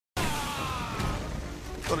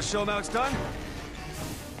So the show now it's done?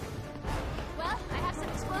 Well, I have some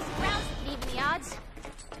explosive rounds that could even the odds.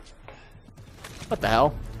 What the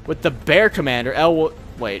hell? With the bear commander.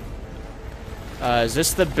 Wait. Is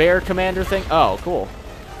this the bear commander thing? Oh, cool.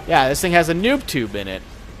 Yeah, this thing has a noob tube in it.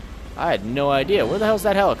 I had no idea. Where the hell's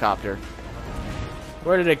that helicopter?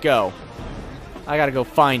 Where did it go? I gotta go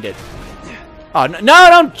find it. Oh, no,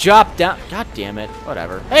 don't drop down. God damn it.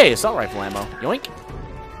 Whatever. Hey, assault rifle ammo. Yoink.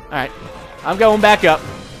 Alright. I'm going back up.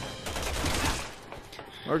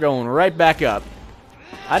 We're going right back up.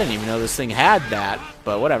 I didn't even know this thing had that,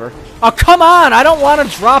 but whatever. Oh, come on! I don't want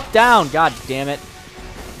to drop down. God damn it.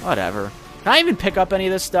 Whatever. Can I even pick up any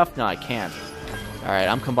of this stuff? No, I can't. Alright,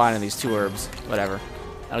 I'm combining these two herbs. Whatever.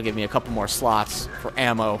 That'll give me a couple more slots for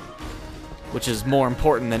ammo, which is more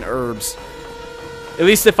important than herbs. At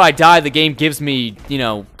least if I die, the game gives me, you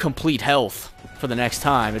know, complete health for the next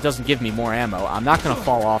time. It doesn't give me more ammo. I'm not going to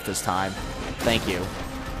fall off this time. Thank you.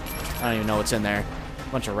 I don't even know what's in there.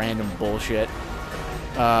 Bunch of random bullshit.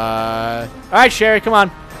 Alright, Sherry, come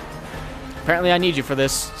on. Apparently I need you for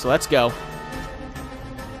this, so let's go.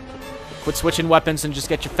 Quit switching weapons and just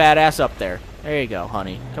get your fat ass up there. There you go,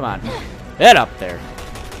 honey. Come on. Get up there.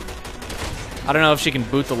 I don't know if she can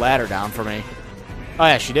boot the ladder down for me. Oh,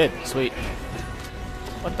 yeah, she did. Sweet.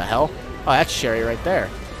 What the hell? Oh, that's Sherry right there.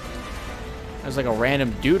 There's like a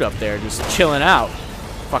random dude up there just chilling out.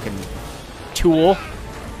 Fucking tool.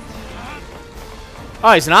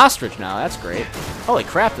 Oh, he's an ostrich now. That's great. Holy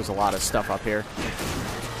crap, there's a lot of stuff up here.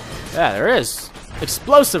 Yeah, there is.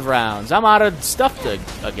 Explosive rounds. I'm out of stuff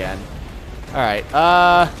again. Alright,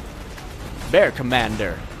 Bear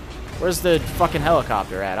Commander. Where's the fucking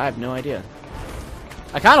helicopter at? I have no idea.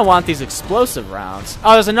 I kind of want these explosive rounds.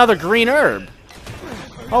 Oh, there's another green herb.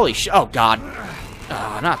 Holy shit. Oh, God.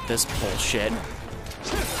 Oh, not this bullshit.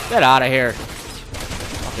 Get out of here.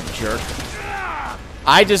 Fucking jerk.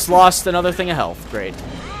 I just lost another thing of health. Great.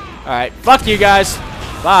 Alright, fuck you guys.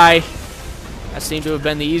 Bye. That seemed to have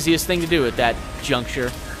been the easiest thing to do at that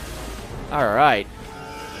juncture. Alright.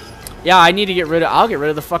 Yeah, I need to get rid of... I'll get rid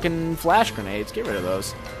of the fucking flash grenades. Get rid of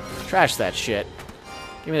those. Trash that shit.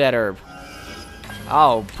 Give me that herb.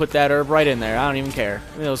 I'll put that herb right in there. I don't even care.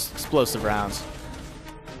 Give me those explosive rounds.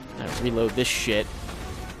 I'll reload this shit.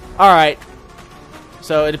 Alright.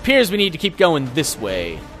 So it appears we need to keep going this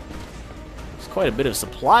way. There's quite a bit of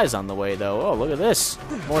supplies on the way, though. Oh, look at this.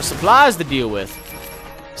 More supplies to deal with.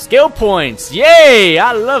 Skill points. Yay!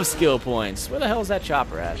 I love skill points. Where the hell is that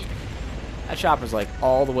chopper at? That chopper's like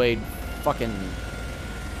all the way fucking...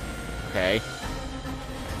 Okay.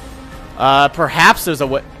 Perhaps there's a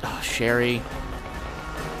way... Oh, Sherry.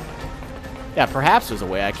 Yeah, perhaps there's a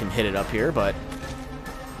way I can hit it up here, but...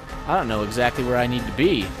 I don't know exactly where I need to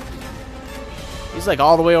be. He's like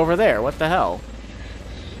all the way over there. What the hell?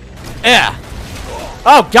 Yeah!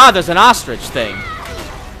 Oh, God, there's an ostrich thing.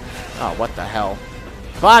 Oh, what the hell?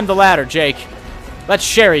 Climb the ladder, Jake. Let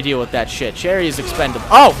Sherry deal with that shit. Sherry is expendable.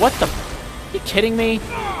 Oh, what the... Are you kidding me?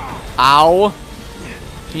 Ow.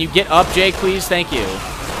 Can you get up, Jake, please? Thank you.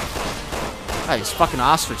 God, these fucking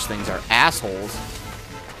ostrich things are assholes.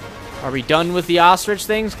 Are we done with the ostrich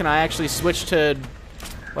things? Can I actually switch to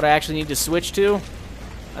what I actually need to switch to?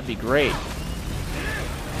 That'd be great.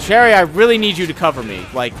 Sherry, I really need you to cover me.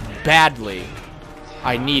 Like, badly.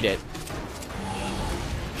 I need it.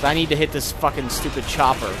 I need to hit this fucking stupid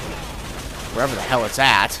chopper. Wherever the hell it's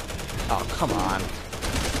at. Oh, come on.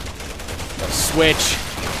 Switch.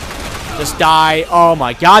 Just die. Oh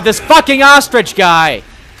my God, this fucking ostrich guy!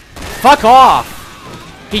 Fuck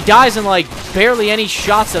off! He dies in like barely any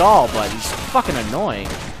shots at all, but he's fucking annoying.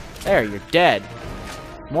 There, you're dead.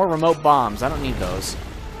 More remote bombs. I don't need those.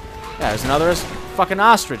 Yeah, there's another fucking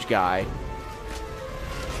ostrich guy.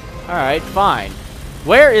 Alright, fine.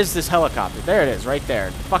 Where is this helicopter? There it is, right there.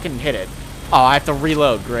 Fucking hit it. Oh, I have to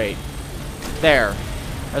reload. Great. There.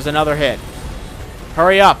 There's another hit.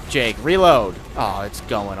 Hurry up, Jake. Reload. Oh, it's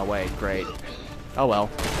going away. Great. Oh, well.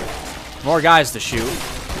 More guys to shoot.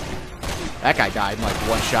 That guy died in, like,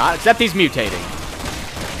 one shot. Except he's mutating.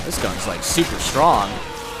 This gun's, like, super strong.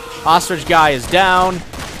 Ostrich guy is down.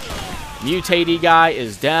 Mutatey guy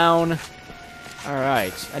is down.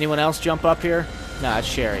 Alright. Anyone else jump up here? Nah, it's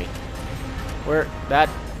Sherry. Where? That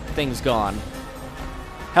thing's gone.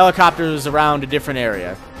 Helicopter's around a different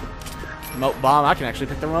area. Remote bomb. I can actually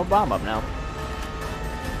pick the remote bomb up now.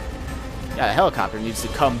 Yeah, the helicopter needs to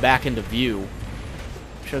come back into view.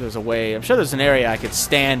 I'm sure there's a way. I'm sure there's an area I could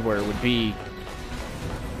stand where it would be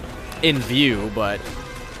in view, but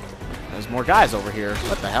there's more guys over here.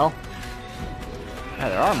 What the hell? Yeah,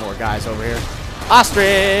 there are more guys over here.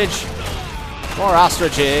 Ostrich! More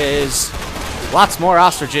ostriches. Lots more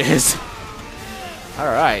ostriches.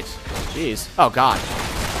 Alright. Jeez. Oh, God.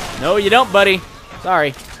 No, you don't, buddy.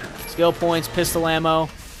 Sorry. Skill points, pistol ammo.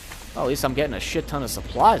 Well, at least I'm getting a shit ton of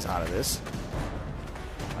supplies out of this.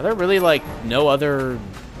 Are there really, like, no other...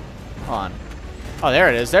 Hold on. Oh, there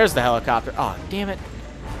it is. There's the helicopter. Oh, damn it.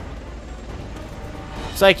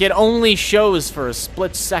 It's like it only shows for a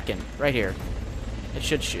split second. Right here. It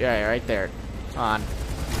should... yeah, right there. On.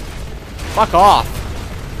 Fuck off.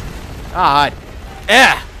 God.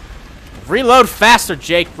 Eh. Reload faster,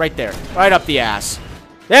 Jake. Right there. Right up the ass.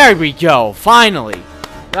 There we go. Finally.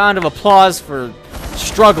 Round of applause for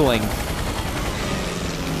struggling.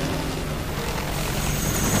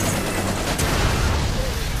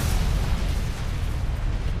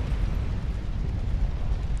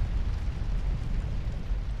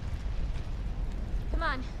 Come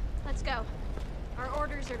on, let's go. Our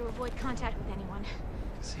orders are to avoid contact with anyone.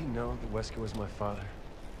 Does he know that Wesker was my father?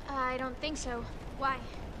 I don't think so. Why?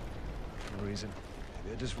 No reason.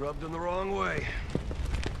 Maybe I just rubbed him the wrong way.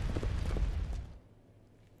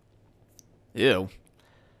 Ew.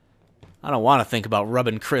 I don't want to think about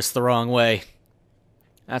rubbing Chris the wrong way.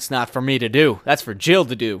 That's not for me to do. That's for Jill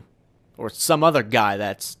to do. Or some other guy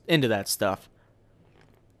that's into that stuff.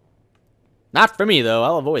 Not for me, though.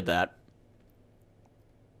 I'll avoid that.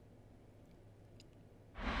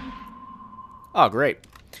 Oh, great.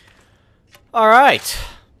 Alright.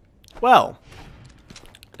 Well.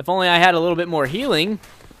 If only I had a little bit more healing,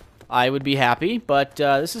 I would be happy. But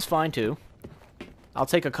this is fine, too. I'll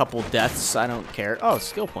take a couple deaths. I don't care. Oh,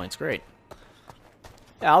 skill points. Great.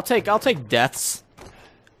 Yeah, I'll take deaths.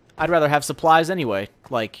 I'd rather have supplies anyway,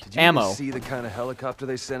 like Did you ammo. even see the kind of helicopter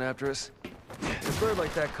they sent after us? A bird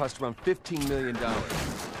like that cost around $15 million.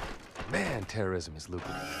 Man, terrorism is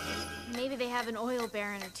lucrative. Maybe they have an oil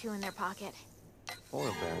baron or two in their pocket.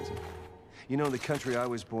 Oil barons. You know, in the country I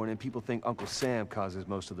was born in, people think Uncle Sam causes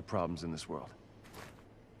most of the problems in this world.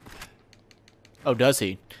 Oh, does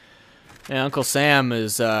he? Yeah, Uncle Sam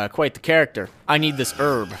is quite the character. I need this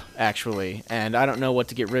herb, actually, and I don't know what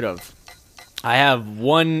to get rid of. I have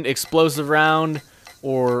one explosive round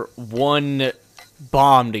or one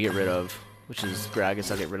bomb to get rid of, which is great. I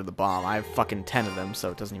guess I'll get rid of the bomb. I have fucking 10 of them,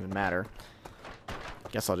 so it doesn't even matter.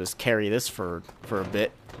 Guess I'll just carry this for a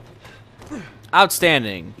bit.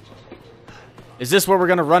 Outstanding. Is this where we're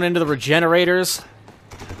gonna run into the regenerators?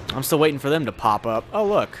 I'm still waiting for them to pop up. Oh,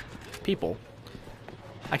 look. People.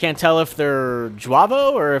 I can't tell if they're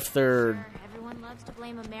Juavo or if they're... Everyone loves to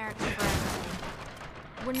blame America for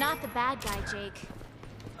everything. We're not the bad guy, Jake.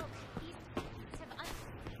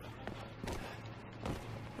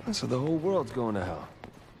 So the whole world's going to hell.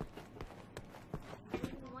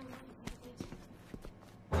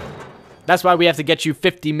 That's why we have to get you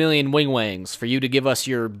 50 million wing-wangs, for you to give us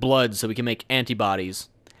your blood so we can make antibodies.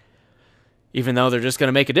 Even though they're just going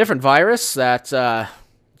to make a different virus that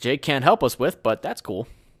Jake can't help us with, but that's cool.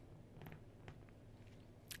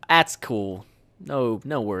 That's cool. No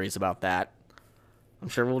worries about that. I'm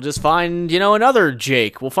sure we'll just find, you know, another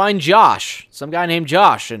Jake. We'll find Josh, some guy named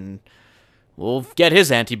Josh, and we'll get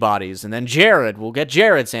his antibodies. And then Jared, we'll get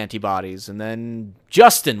Jared's antibodies. And then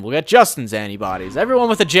Justin, we'll get Justin's antibodies. Everyone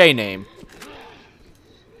with a J name.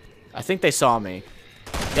 I think they saw me.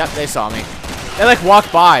 Yep, they saw me. They, like,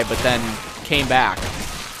 walked by, but then came back.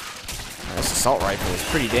 This assault rifle is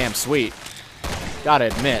pretty damn sweet. Gotta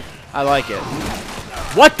admit, I like it.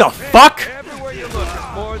 What the fuck? Everywhere you look,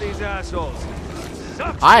 there's more of these assholes.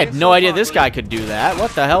 I had no idea this guy could do that.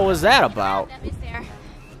 What the hell was that about?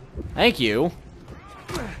 Thank you.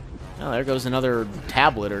 Oh, there goes another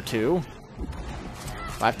tablet or two.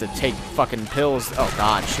 I have to take fucking pills. Oh,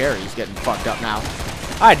 God, Sherry's getting fucked up now.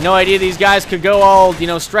 I had no idea these guys could go all, you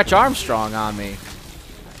know, Stretch Armstrong on me.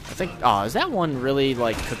 I think... oh, is that one really,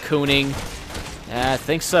 like, cocooning? I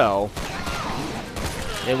think so.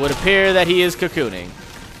 It would appear that he is cocooning.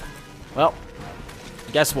 Well,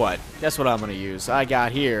 guess what? Guess what I'm going to use? I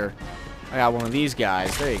got one of these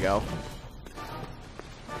guys. There you go.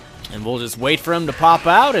 And we'll just wait for him to pop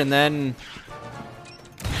out, and then...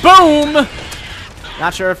 boom!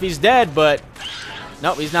 Not sure if he's dead, but...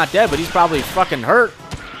 nope, he's not dead, but he's probably fucking hurt.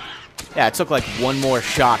 Yeah, it took like one more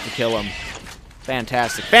shot to kill him.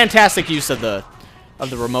 Fantastic. Fantastic use of the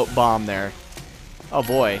remote bomb there. Oh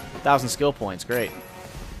boy, 1,000 skill points. Great.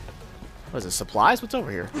 What is it, supplies? What's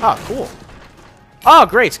over here? Oh, cool. Oh,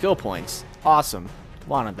 great, skill points. Awesome.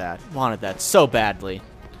 Wanted that. Wanted that so badly.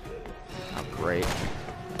 Oh, great.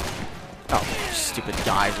 Oh, stupid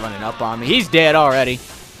guy running up on me. He's dead already.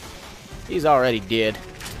 He's already dead.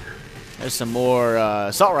 There's some more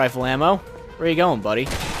assault rifle ammo. Where are you going, buddy?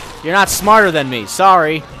 You're not smarter than me.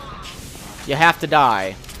 Sorry. You have to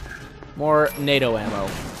die. More NATO ammo.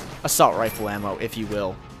 assault rifle ammo, if you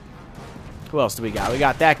will. Who else do we got? We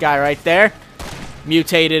got that guy right there.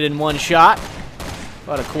 Mutated in one shot.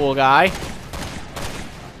 What a cool guy.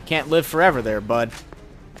 Can't live forever there, bud.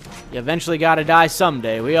 You eventually gotta die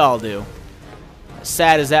someday. We all do. As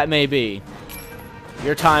sad as that may be.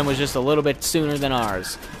 Your time was just a little bit sooner than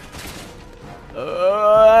ours.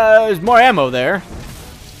 There's more ammo there.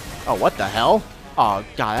 Oh, what the hell? Oh,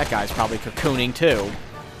 God, that guy's probably cocooning, too.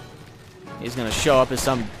 He's gonna show up as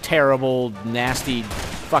some terrible, nasty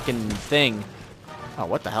fucking thing. Oh,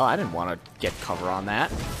 what the hell? I didn't want to get cover on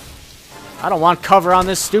that. I don't want cover on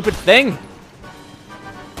this stupid thing.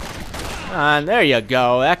 And there you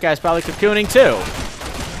go. That guy's probably cocooning, too.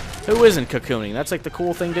 Who isn't cocooning? That's like the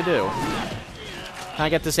cool thing to do. Can I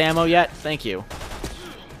get this ammo yet? Thank you.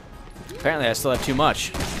 Apparently, I still have too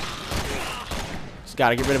much. Just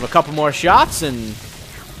gotta get rid of a couple more shots and...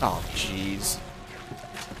 Oh, jeez.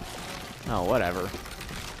 Oh, whatever.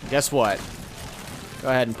 Guess what? Go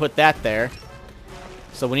ahead and put that there.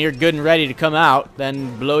 So when you're good and ready to come out,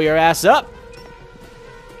 then blow your ass up.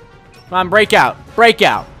 Come on, break out. Break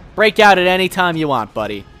out. Break out at any time you want,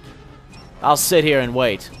 buddy. I'll sit here and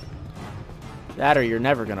wait. That or you're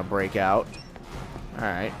never gonna break out.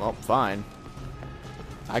 Alright, well, fine.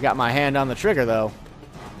 I got my hand on the trigger, though.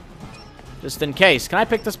 Just in case. Can I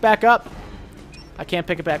pick this back up? I can't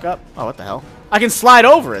pick it back up? Oh, what the hell? I can slide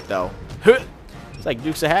over it, though. It's like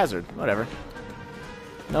Dukes of Hazzard. Whatever.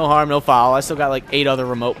 No harm, no foul. I still got like 8 other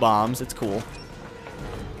remote bombs. It's cool.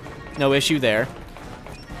 No issue there.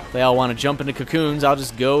 If they all want to jump into cocoons, I'll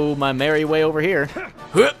just go my merry way over here.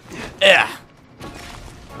 Yeah.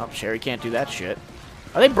 Oh, Sherry can't do that shit.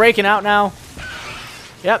 Are they breaking out now?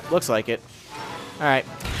 Yep, looks like it. Alright.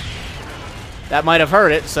 That might have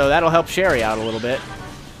hurt it, so that'll help Sherry out a little bit.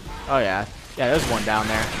 Oh, yeah. Yeah, there's one down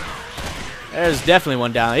there. There's definitely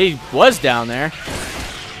one down there. He was down there.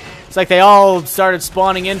 It's like they all started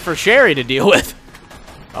spawning in for Sherry to deal with.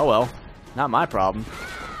 Oh, well. Not my problem.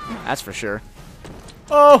 That's for sure.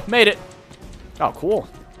 Oh, made it. Oh, cool.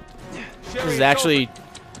 This is actually...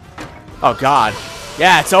 Oh, God.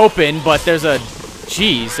 Yeah, it's open, but there's a...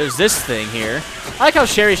 Jeez, there's this thing here. I like how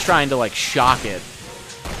Sherry's trying to, like, shock it.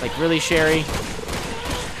 Like, really, Sherry?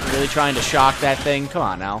 Really trying to shock that thing? Come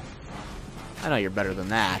on, now. I know you're better than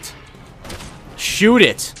that. Shoot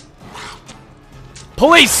it!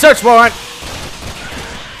 Police search warrant!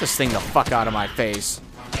 Get this thing the fuck out of my face.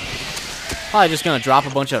 Probably just gonna drop a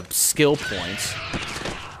bunch of skill points.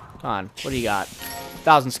 Come on, what do you got?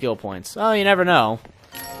 1,000 skill points. Oh, you never know.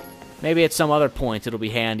 Maybe at some other point it'll be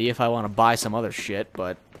handy if I want to buy some other shit,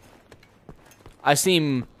 but I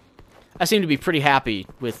seem to be pretty happy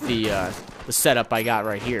with the setup I got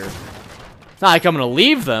right here. It's not like I'm gonna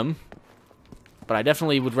leave them, but I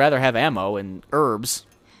definitely would rather have ammo and herbs.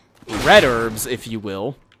 Red herbs, if you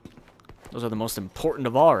will. Those are the most important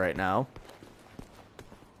of all right now.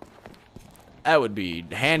 That would be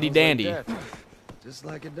handy dandy. Like just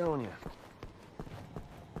like it, don't you?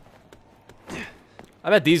 I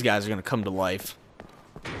bet these guys are gonna come to life.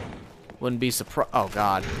 Wouldn't be surprised. Oh,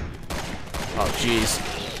 God. Oh, jeez.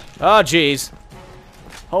 Oh, jeez.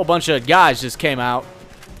 Whole bunch of guys just came out.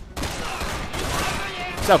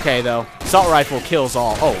 It's okay, though. Assault rifle kills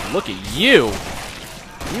all. Oh, look at you.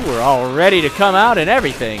 You were all ready to come out and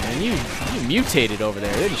everything. And you mutated over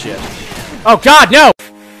there, didn't you? Oh, God, no!